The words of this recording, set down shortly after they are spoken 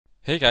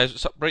Hey guys,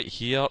 what's up? Right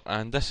here,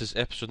 and this is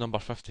episode number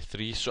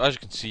 53. So as you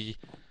can see,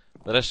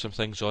 there is some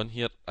things on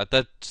here. I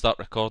did start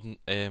recording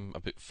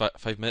about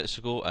 5 minutes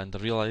ago, and I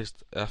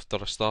realised after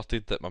I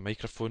started that my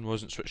microphone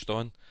wasn't switched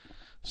on.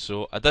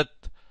 So I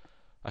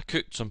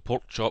cooked some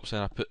pork chops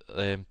and I put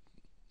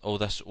all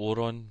this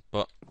ore on.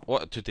 But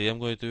what today I'm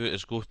going to do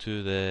is go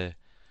to the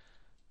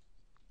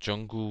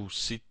jungle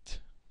seed,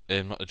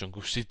 not the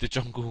jungle seed, the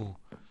jungle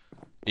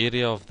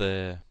area of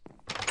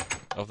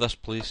this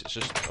place. It's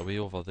just away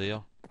over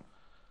there.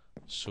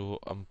 So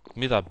I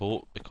made a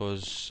boat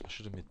because I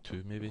should have made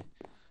two maybe,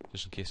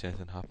 just in case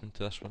anything happened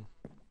to this one.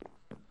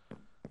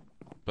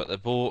 But the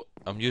boat,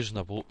 I'm using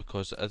a boat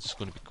because it is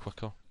going to be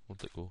quicker,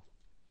 where'd it go,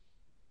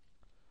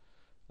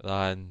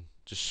 than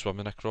just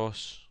swimming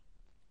across.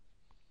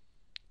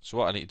 So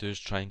what I need to do is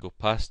try and go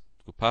past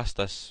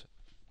this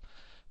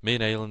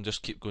main island,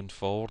 just keep going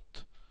forward.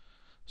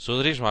 So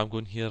the reason why I'm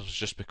going here is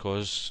just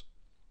because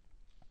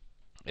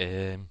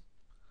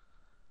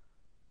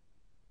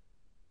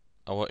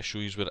I want to show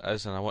you where it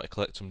is, and I want to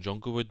collect some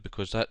jungle wood,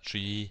 because that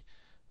tree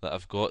that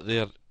I've got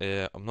there,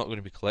 I'm not going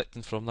to be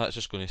collecting from that. It's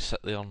just going to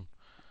sit there and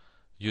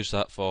use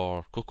that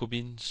for cocoa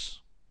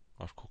beans,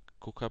 or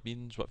coca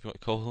beans, whatever you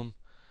want to call them.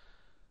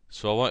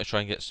 So I want to try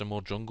and get some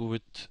more jungle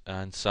wood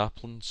and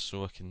saplings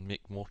so I can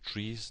make more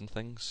trees and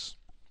things.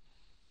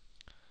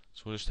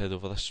 So we'll just head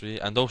over this way.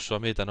 And also I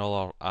made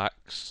another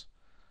axe,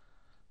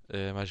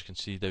 as you can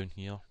see down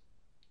here.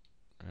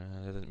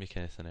 I didn't make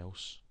anything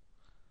else.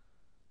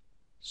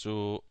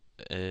 So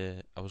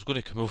I was going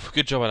to come over.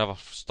 Good job I never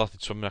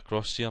started swimming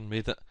across here and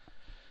made it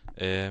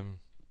when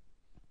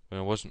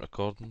I wasn't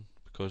recording,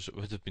 because it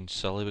would have been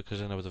silly, because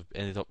then I would have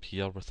ended up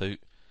here without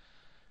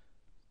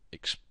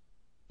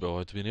well,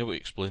 I'd been able to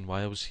explain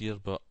why I was here.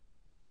 But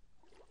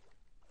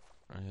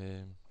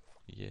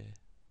yeah,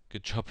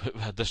 good job.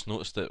 I just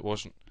noticed that it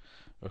wasn't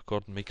a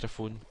recording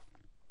microphone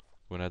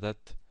when I did,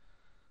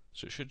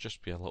 so it should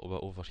just be a little bit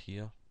over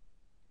here.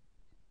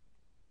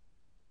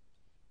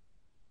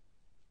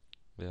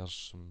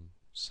 There's some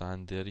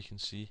sand there, you can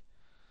see,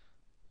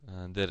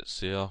 and there it's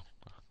there.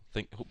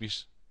 Hope you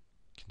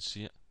can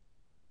see it.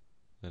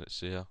 There it's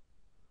there.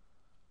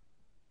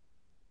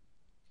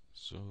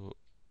 So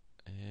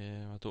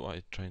I don't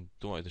want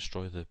to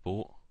destroy the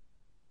boat.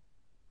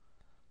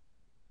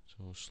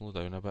 So slow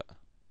down a bit.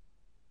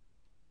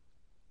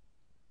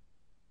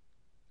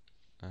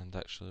 And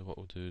actually, what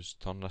we'll do is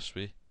turn this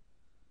way.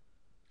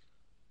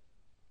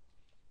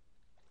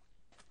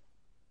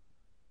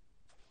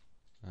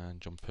 And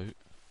jump out.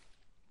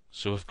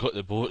 So we've got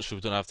the boat, so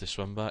we don't have to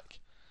swim back.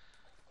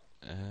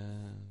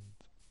 And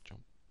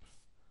jump.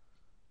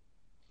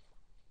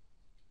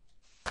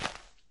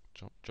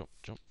 Jump, jump,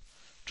 jump.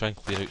 Try and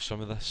clear out some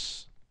of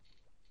this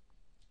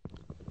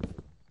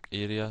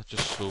area,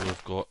 just so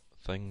we've got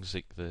things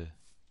like the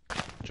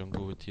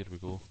jungle wood. Here we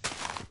go.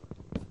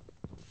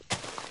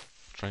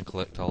 Try and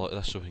collect a lot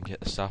of this so we can get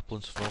the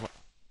saplings from it.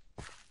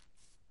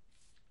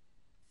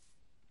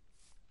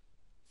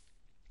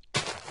 I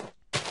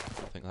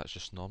think that's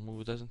just normal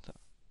wood, isn't it?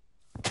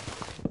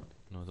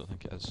 No, I don't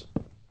think it is.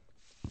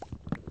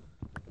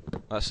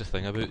 That's the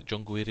thing about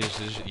jungle areas,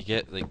 is you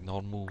get like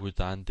normal wood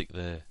and like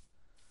the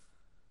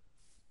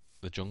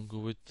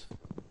jungle wood.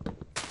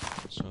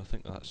 So I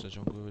think that's the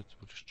jungle wood.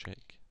 We'll just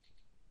check.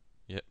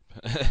 Yep.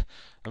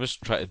 I'm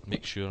just trying to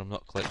make sure I'm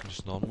not collecting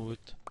just normal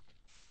wood.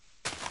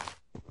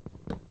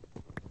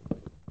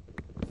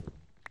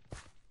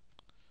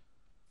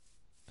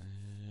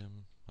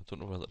 I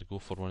don't know whether to go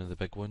for one of the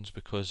big ones,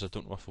 because I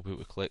don't know if I'll be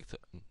able to collect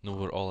it, know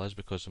where it all is,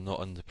 because I'm not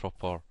on the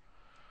proper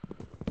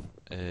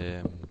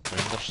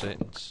render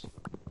settings.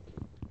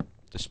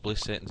 Display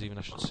settings even,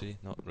 I should say,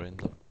 not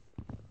render.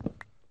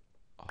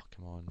 Oh,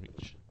 come on,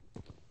 reach.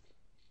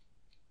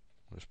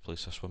 I'll just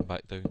place this one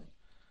back down,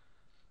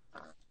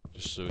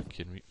 just so it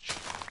can reach.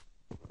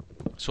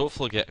 So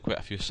hopefully get quite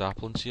a few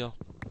saplings here.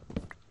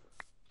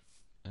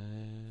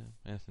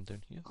 Anything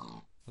down here?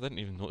 I didn't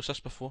even notice this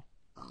before.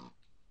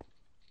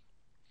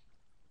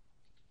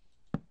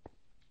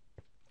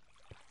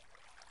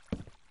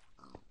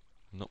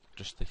 Nope,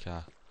 just like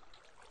a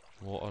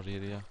water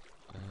area.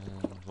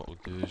 And what we'll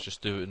do is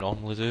just do what we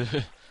normally do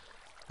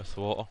with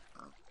water.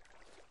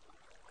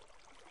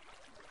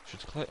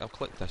 I'll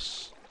collect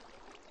this,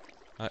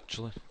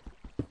 actually.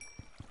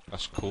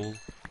 That's coal.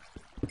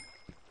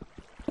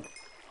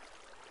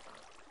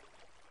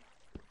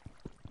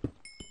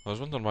 I was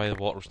wondering why the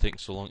water was taking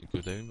so long to go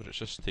down, but it's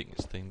just taking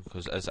its time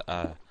because it is at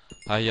a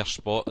higher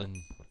spot than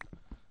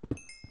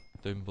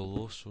down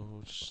below. So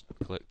we'll just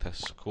collect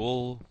this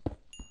coal.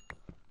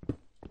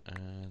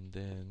 And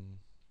then,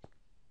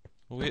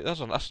 oh wait, that's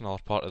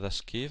another part of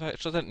this cave.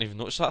 Actually, I didn't even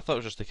notice that. I thought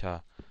it was just like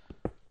a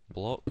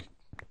block.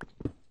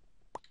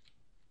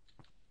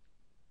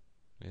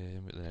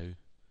 What now?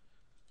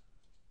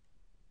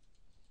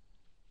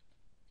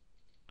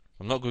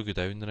 I'm not going to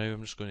go down now.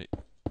 I'm just going to.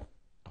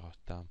 Oh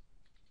damn!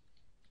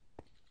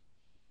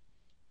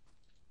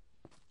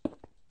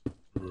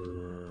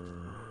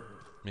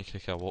 Make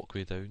like a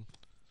walkway down.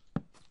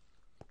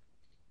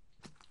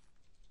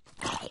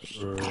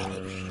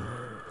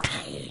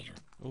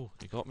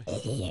 got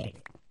me.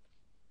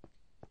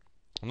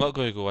 I'm not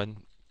going to go in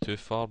too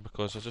far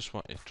because I just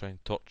want to try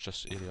and torch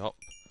this area up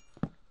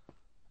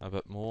a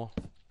bit more.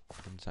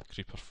 And is that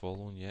creeper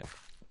following yet?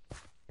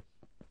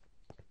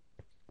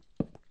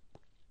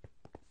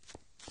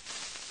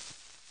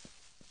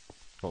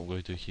 What I'm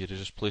going to do here is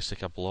just place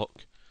like a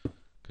block,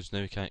 because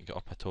now we can't get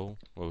up at all.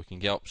 Well, we can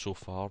get up so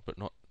far, but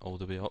not all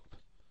the way up.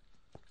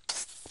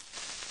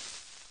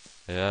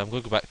 I'm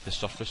going to go back to the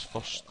surface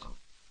first.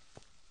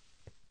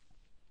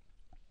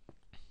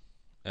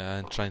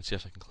 And try and see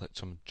if I can collect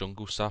some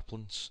jungle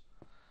saplings.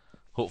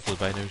 Hopefully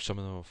by now some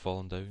of them have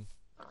fallen down.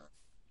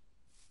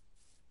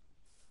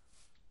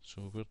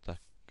 So where'd I...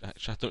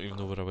 Actually, I don't even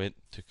know where I went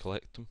to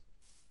collect them.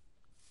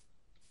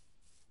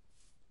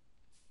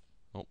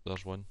 Oh,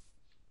 there's one.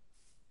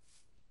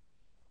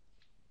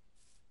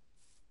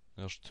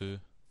 There's two.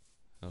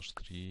 There's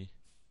three.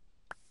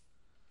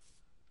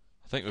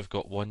 I think we've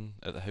got one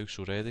at the house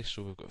already,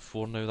 so we've got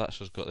 4 now. That's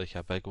just got like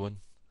a big one.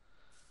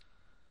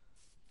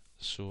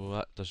 So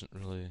that doesn't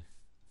really...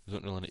 We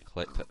don't really need to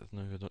collect it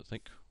now, I don't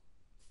think.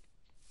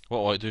 What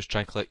I want to do is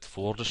try and collect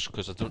 4 just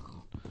because I'm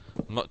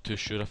not too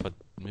sure if I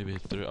maybe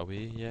threw it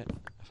away yet.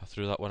 If I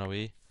threw that one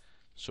away.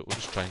 So we'll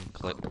just try and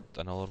collect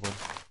another one.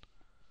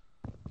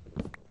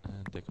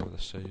 And dig all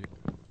this out.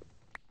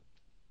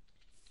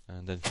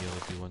 And then here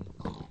will be one.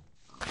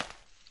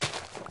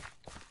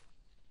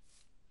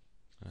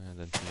 And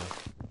then here.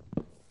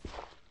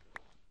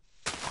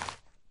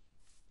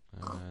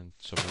 And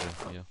somewhere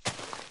in here.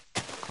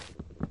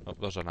 Oh,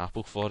 there's an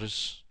apple for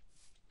us.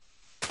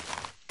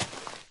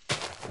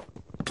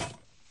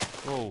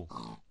 Whoa!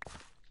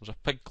 There's a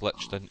pig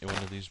glitched into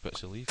one of these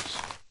bits of leaves.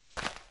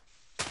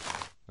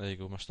 There you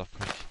go, Mr.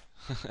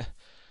 Pig.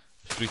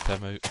 Freaked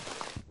him out.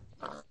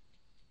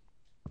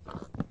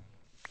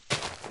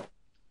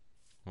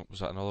 Oh, was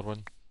that another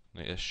one?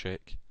 Right, let's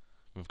check.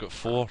 We've got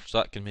 4, so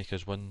that can make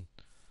us one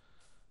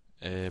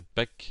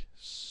big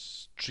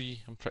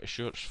tree. I'm pretty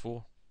sure it's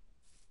 4.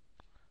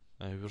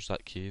 Where's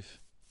that cave?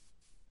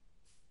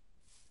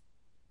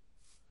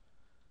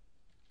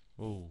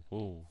 Whoa,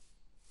 whoa.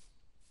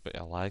 Bit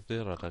of lag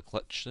there, or a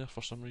glitch there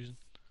for some reason.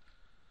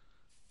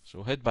 So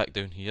we'll head back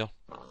down here.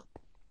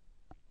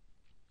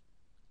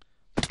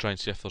 Try and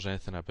see if there's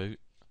anything about.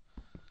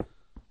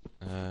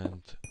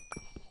 And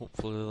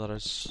hopefully there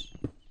is.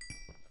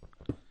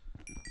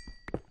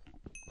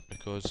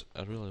 Because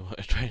I really want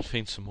to try and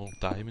find some more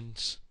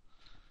diamonds.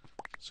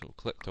 So we'll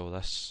collect all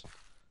this.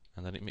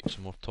 And then make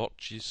some more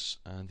torches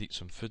and eat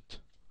some food.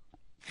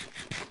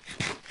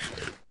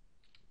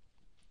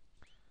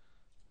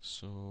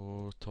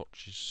 So,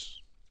 torches.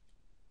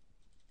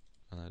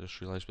 And I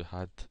just realised we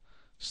had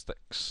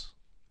sticks.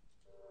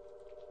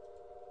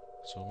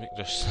 So we'll make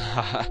just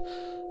I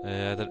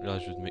didn't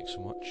realise we'd make so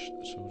much.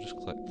 So we'll just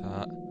collect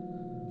that.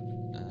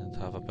 And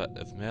have a bit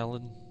of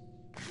melon.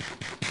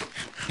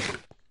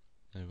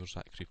 Now where's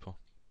that creeper?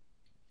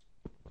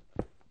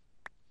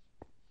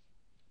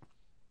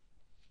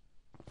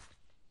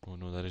 Oh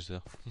no, there is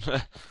there.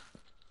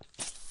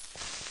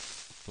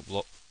 Don't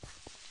block.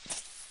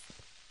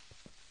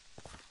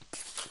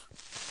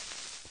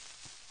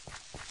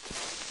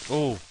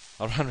 Oh,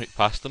 I ran right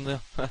past him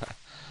there.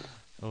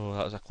 Oh,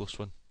 that was a close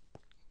one.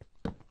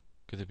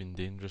 Could have been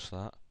dangerous,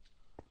 that.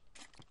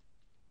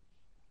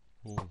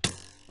 Oh.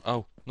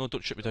 Oh, no,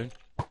 don't shoot me down.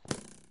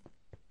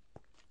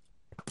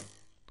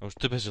 I was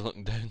too busy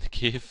looking down the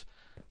cave,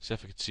 see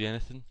if I could see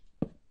anything.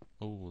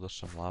 Oh, there's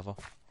some lava.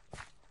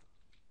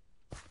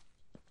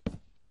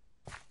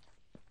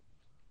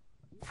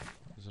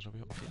 Is there a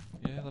way up here?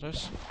 Yeah, there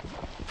is.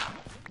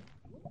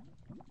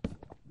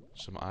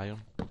 Some iron,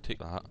 I'll take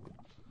that.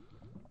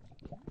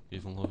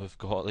 Even though we've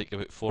got like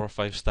about 4 or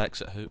 5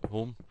 stacks at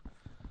home.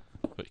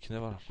 But you can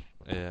never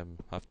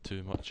have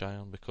too much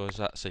iron because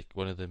that's like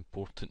one of the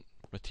important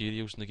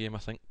materials in the game, I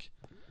think.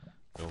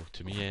 Well,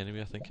 to me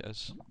anyway, I think it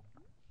is.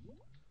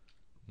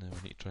 Now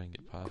we need to try and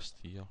get past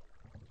here.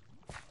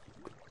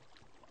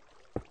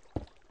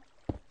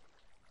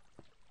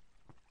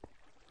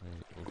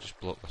 Right, we'll just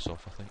block this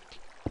off, I think.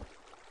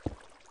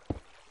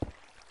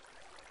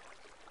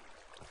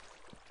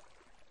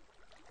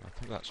 I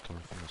think that's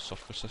coming from the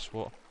surface, this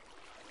water.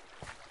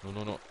 No,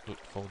 no, no,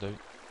 don't fall down.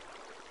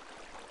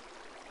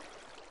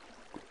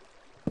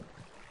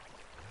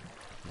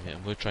 Yeah,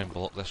 I'm going to try and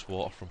block this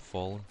water from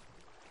falling.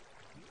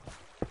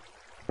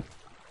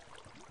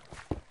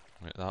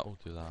 Right, that'll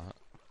do that.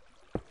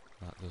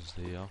 That does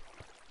there.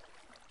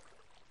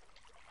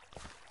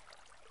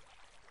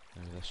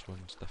 Now this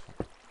one's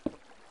different.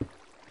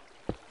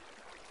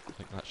 I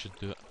think that should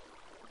do it.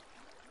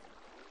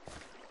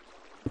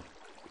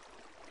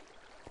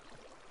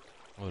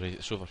 Alright,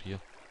 it's over here.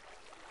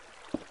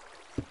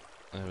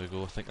 There we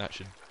go, I think that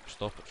should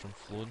stop it from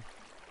flowing,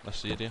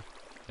 this area,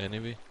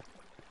 anyway.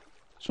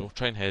 So we'll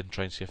try and head and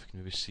try and see if we can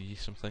maybe see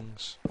some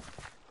things.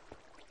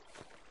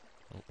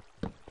 Oh,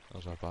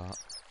 there's our bat.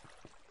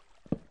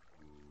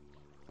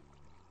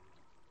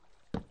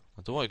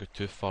 I don't want to go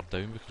too far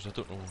down because I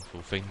don't know if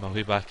we'll find my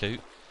way back out.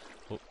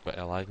 Oh, bit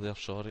of lag there,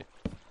 sorry.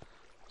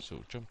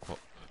 So jump up.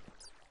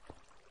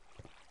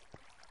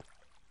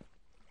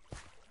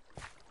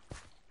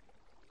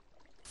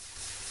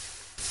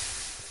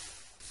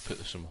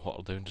 some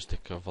water down just to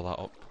cover that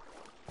up.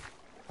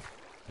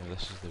 Yeah,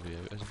 this is the way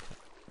out, isn't it?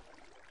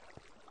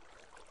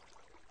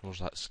 There's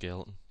that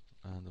skeleton,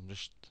 and I'm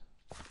just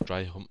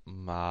dry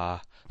humping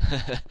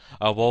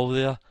a wall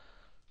there.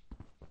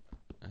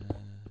 And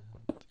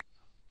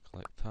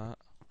collect that.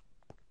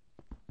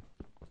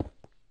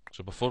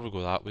 So before we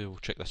go that way, we'll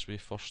check this way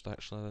first.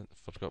 Actually,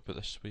 I forgot about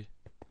this way.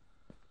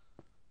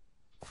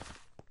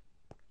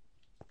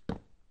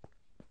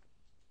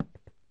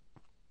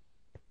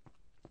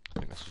 I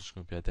think this is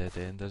going to be a dead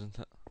end, isn't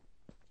it?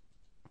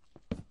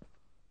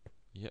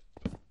 Yep,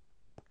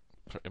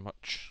 pretty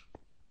much.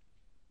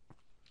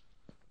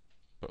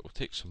 But we'll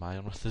take some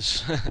iron with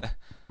us.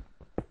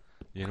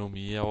 You know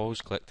me, I'm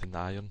always collecting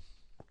iron.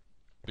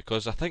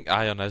 Because I think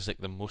iron is like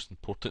the most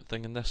important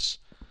thing in this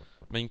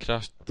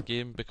Minecraft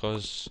game,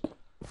 because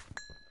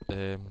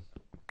it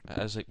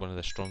is like one of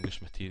the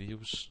strongest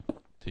materials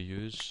to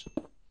use.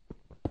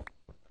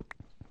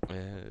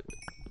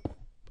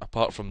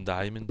 Apart from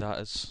diamond, that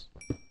is.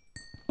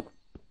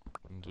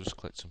 And we'll just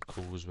collect some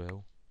coal as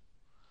well.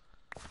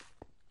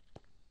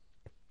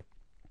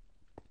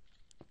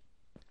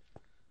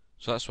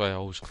 So that's why I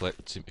always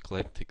seem to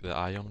collect like, the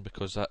iron,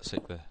 because that's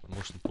like the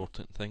most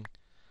important thing.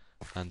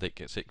 And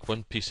like, it's like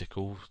 1 piece of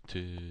coal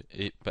to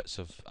 8 bits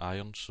of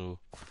iron, so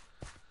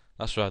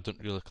that's why I don't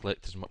really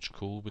collect as much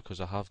coal,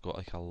 because I have got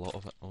like a lot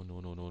of it. Oh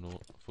no, no, no, no,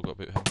 forgot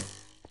about him.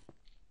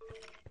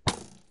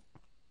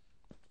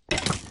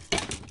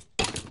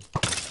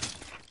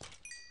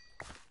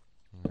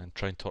 And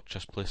try and torch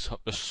this place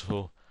up just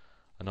so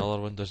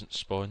another one doesn't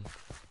spawn.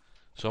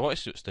 So I want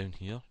to see what's down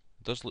here.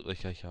 It does look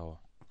like a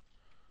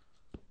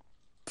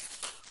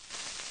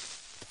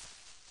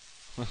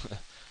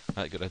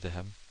I got rid of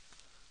him.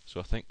 So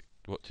I think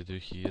what to do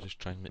here is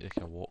try and make like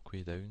a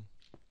walkway down.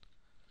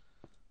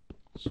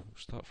 So we'll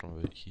start from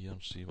about here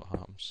and see what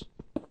happens.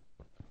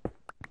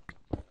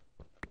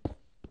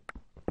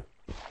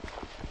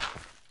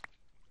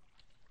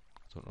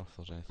 Don't know if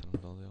there's anything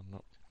under there or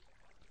not.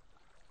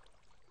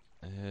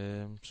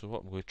 So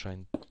what I'm going to try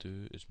and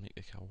do is make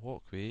like a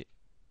walkway,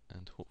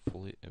 and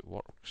hopefully it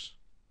works.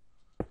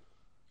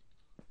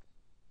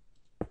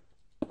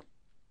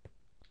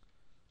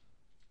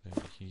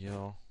 Down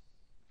here.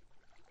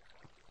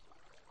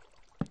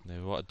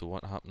 Now what I don't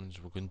want to happen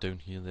is we're going down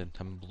here, then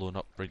him blowing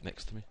up right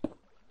next to me.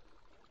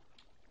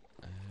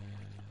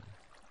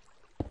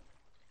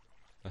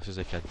 This is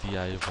like a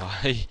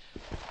DIY,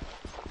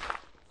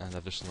 and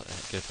I've just let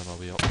it give him a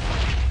way up.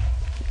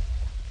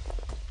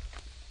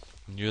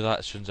 Knew that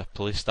as soon as I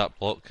placed that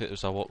block that it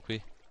was a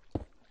walkway.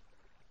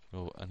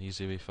 Well, an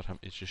easy way for him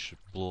to just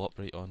blow up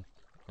right on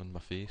my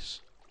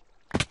face.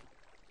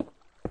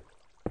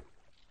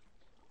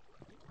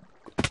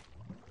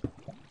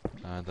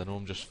 And I know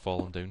I'm just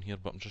falling down here,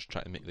 but I'm just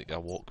trying to make like a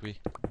walkway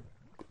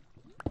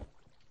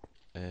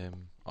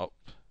up.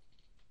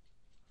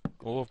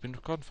 Oh, I've been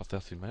recording for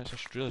 13 minutes. I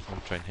should really go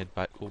and try and head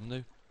back home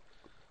now.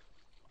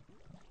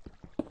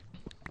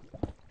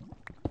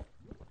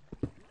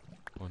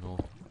 Oh no.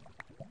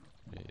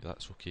 Yeah,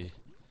 that's okay.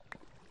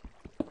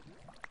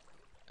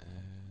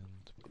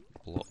 And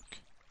block.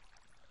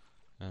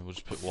 And we'll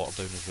just put water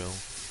down as well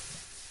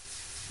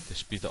to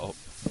speed it up.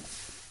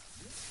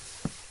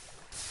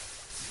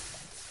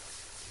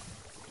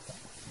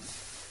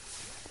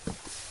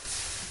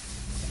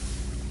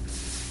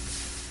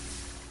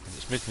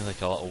 Made me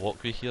like a little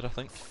walkway here, I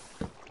think.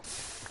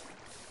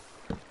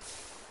 And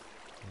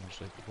there's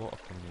like water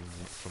coming in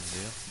from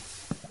there.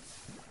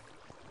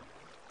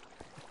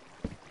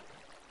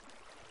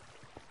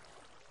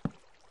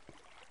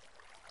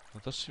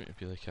 There does seem to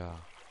be like a...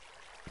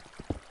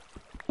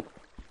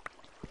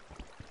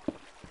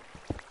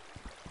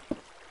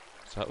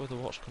 Is that where the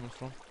water's coming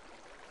from?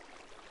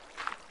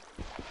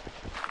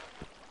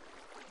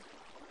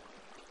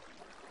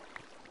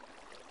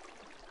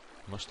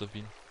 Must have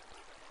been.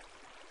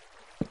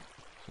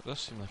 It does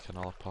seem like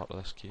another part of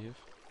this cave.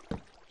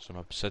 Some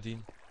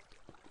obsidian.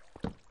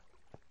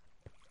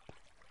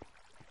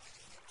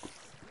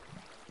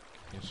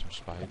 Here's some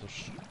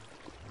spiders.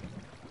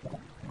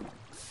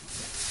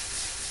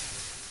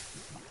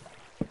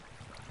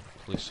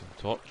 Place some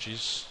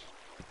torches.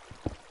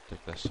 Dig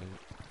this out.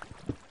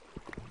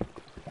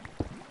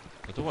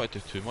 I don't want to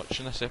do too much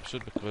in this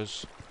episode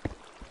because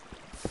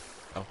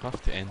I'll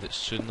have to end it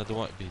soon. I don't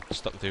want to be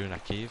stuck down in a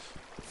cave.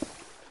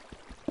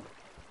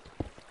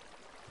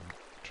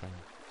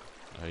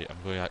 Right,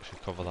 I'm going to actually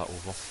cover that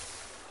over,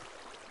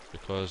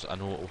 because I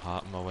know what will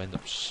happen. I'll end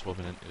up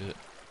swimming into it.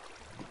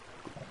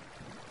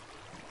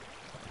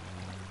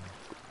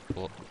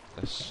 Block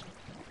this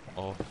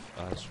off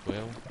as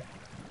well.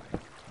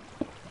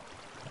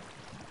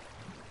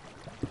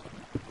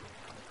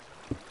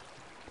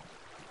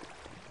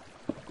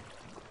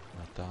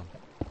 Ah, damn.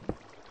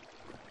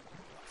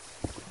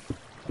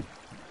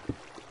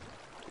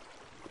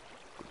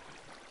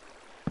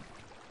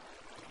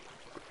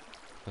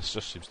 This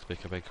just seems to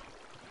make a big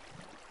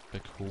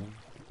hole.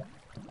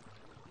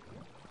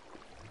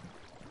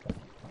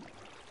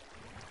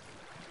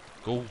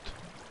 Gold.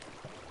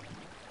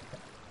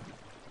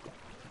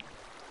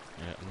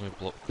 Yeah, I'm going to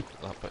block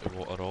that bit of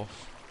water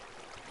off.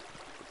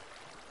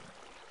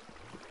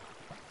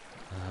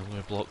 I'm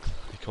going to block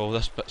like all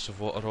this bits of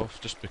water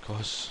off just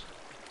because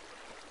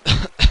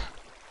it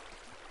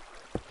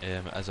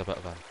is a bit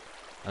of an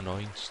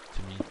annoyance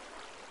to me.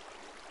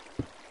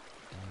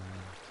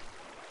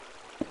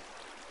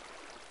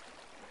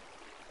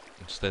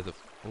 Instead of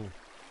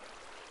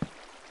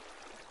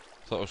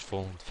thought I was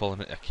falling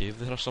into a cave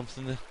there or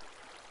something there.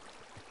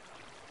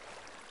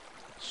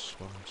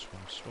 Swim,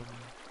 swim, swim.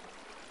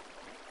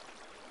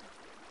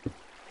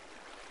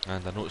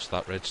 And I noticed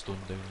that redstone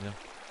down there.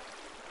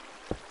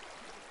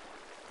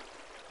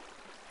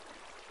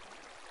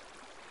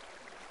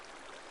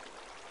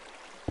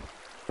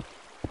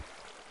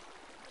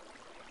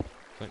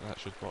 I think that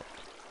should work.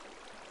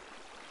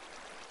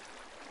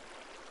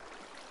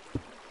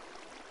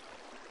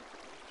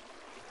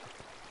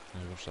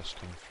 Now where's this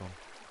coming from?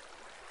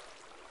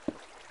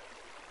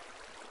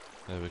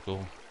 There we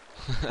go.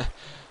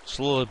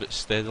 Slowly but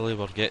steadily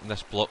we're getting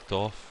this blocked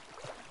off.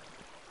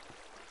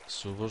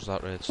 So where's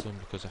that redstone?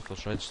 Because if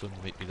there's redstone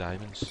there might be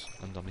diamonds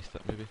underneath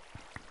it maybe.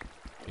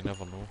 You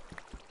never know.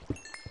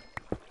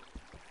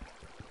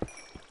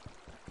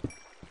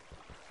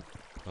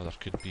 Or there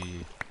could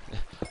be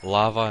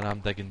lava and I'm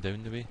digging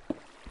down the way.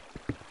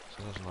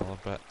 So there's another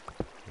bit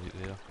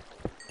right there.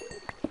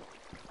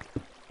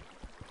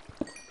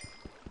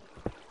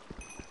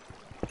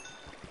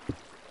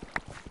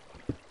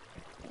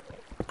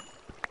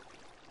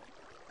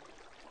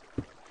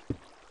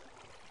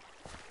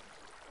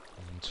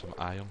 Some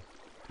iron.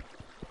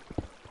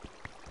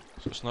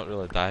 So it's not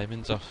really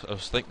diamonds. I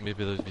was thinking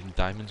maybe there'd been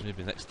diamonds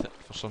maybe next to it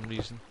for some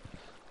reason,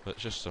 but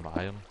it's just some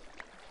iron,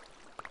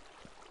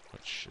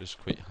 which is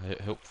quite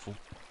helpful.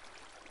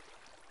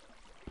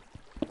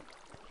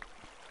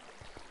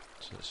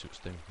 So let's see what's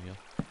down here.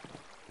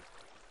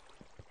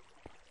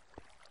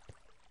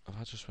 Have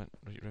I just went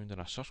right round in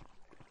a circle?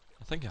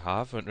 I think I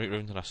have went right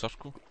round in a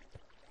circle.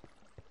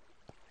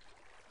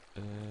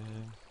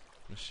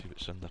 Let's see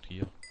what's under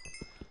here.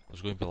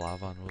 There's going to be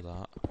lava, I know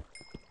that.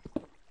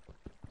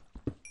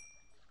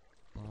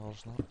 No,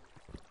 there's not.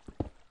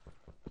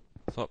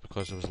 I thought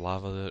because there was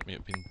lava there it might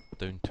have been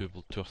down two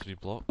or three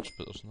blocks,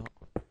 but there's not.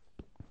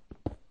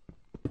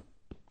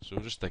 So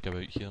we'll just dig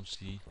about here and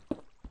see.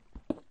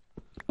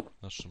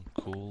 There's some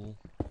coal.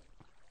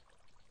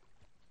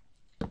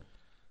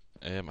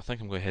 I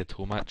think I'm going to head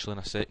home actually in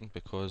a second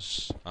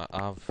because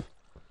I'm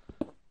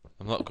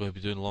not going to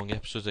be doing long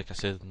episodes like I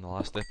said in the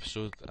last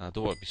episode, and I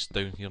don't want to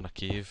be down here in a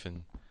cave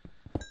and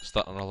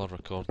start another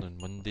recording on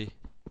Monday.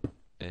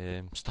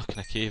 Stuck in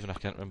a cave and I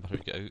can't remember how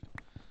to get out.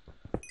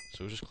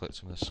 So we'll just collect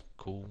some of this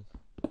coal.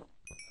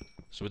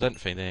 So we didn't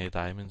find any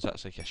diamonds,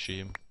 that's like a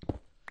shame.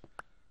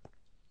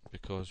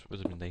 Because it would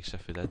have been nice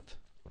if we did.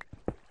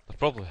 I've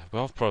probably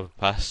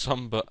passed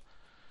some, but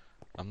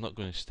I'm not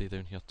going to stay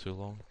down here too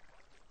long.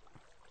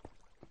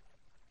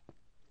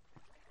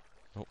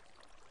 Oh.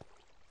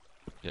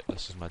 Yep,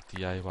 this is my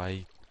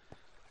DIY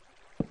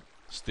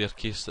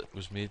staircase that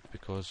was made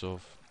because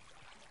of...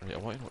 Right, I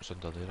want to know what's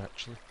under there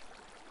actually.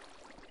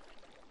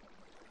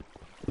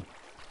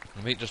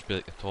 It might just be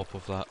like the top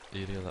of that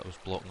area that was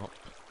blocking up.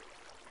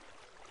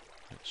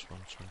 Right, swim,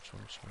 swim,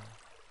 swim, swim.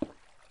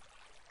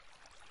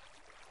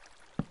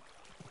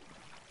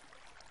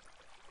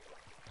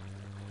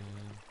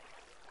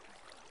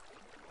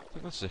 I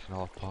think this is like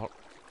another part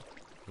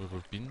where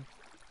we've been.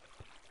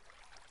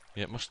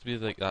 Yeah, it must be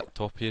like that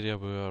top area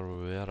where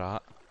we were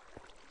at.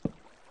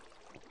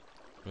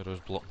 Where I was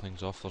blocking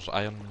things off. There's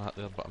iron in that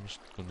there, but I'm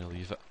just going to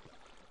leave it.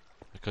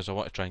 Because I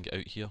want to try and get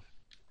out here.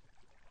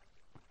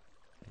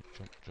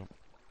 Jump, jump.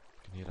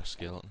 I can hear a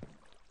skeleton.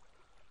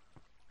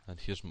 And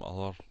here's my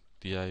other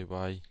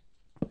DIY.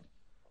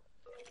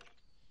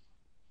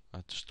 I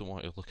just don't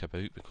want to look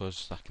about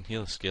because I can hear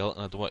the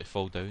skeleton, I don't want to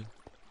fall down.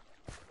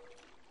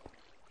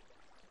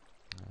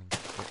 And I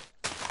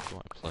don't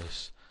want to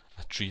place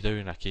a tree down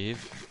in a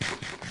cave.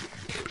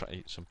 Try to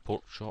eat some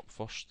pork chop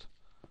first.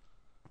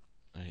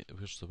 Right,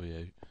 where's the way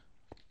out?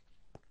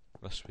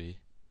 This way.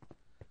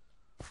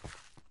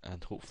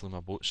 And hopefully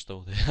my boat's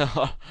still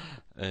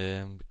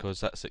there.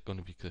 Because that's going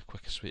to be the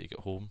quickest way to get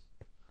home.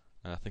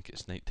 And I think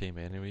it's night time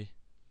anyway.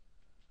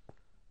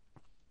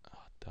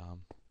 Ah,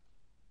 damn.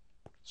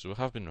 So we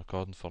have been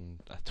recording for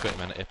a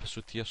 20-minute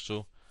episode here,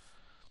 so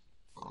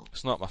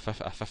it's not a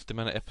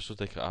 50-minute episode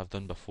like I've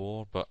done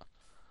before, but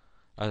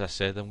as I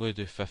said, I'm going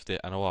to do 50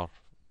 an hour,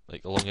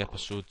 like a long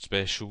episode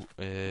special,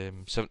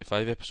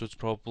 75 episodes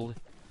probably.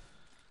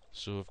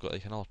 So I've got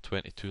like another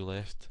 22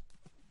 left.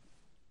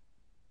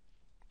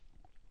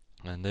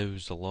 And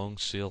now's the long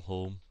sail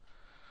home.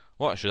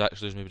 What I should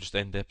actually do is maybe just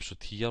end the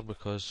episode here,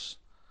 because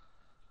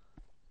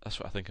that's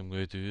what I think I'm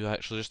going to do.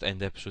 Actually just end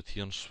the episode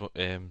here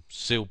and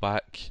sail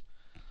back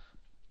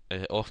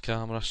off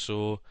camera.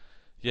 So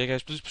yeah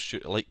guys, please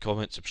shoot a like,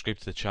 comment, subscribe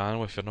to the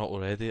channel if you're not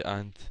already,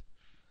 and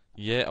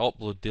yeah, I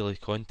upload daily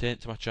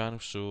content to my channel,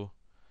 so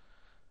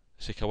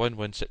it's like a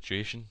win-win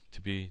situation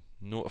to be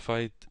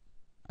notified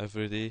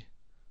every day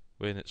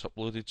when it's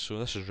uploaded. So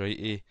this is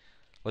Wrighty.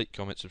 Like,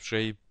 comment,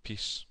 subscribe,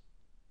 peace.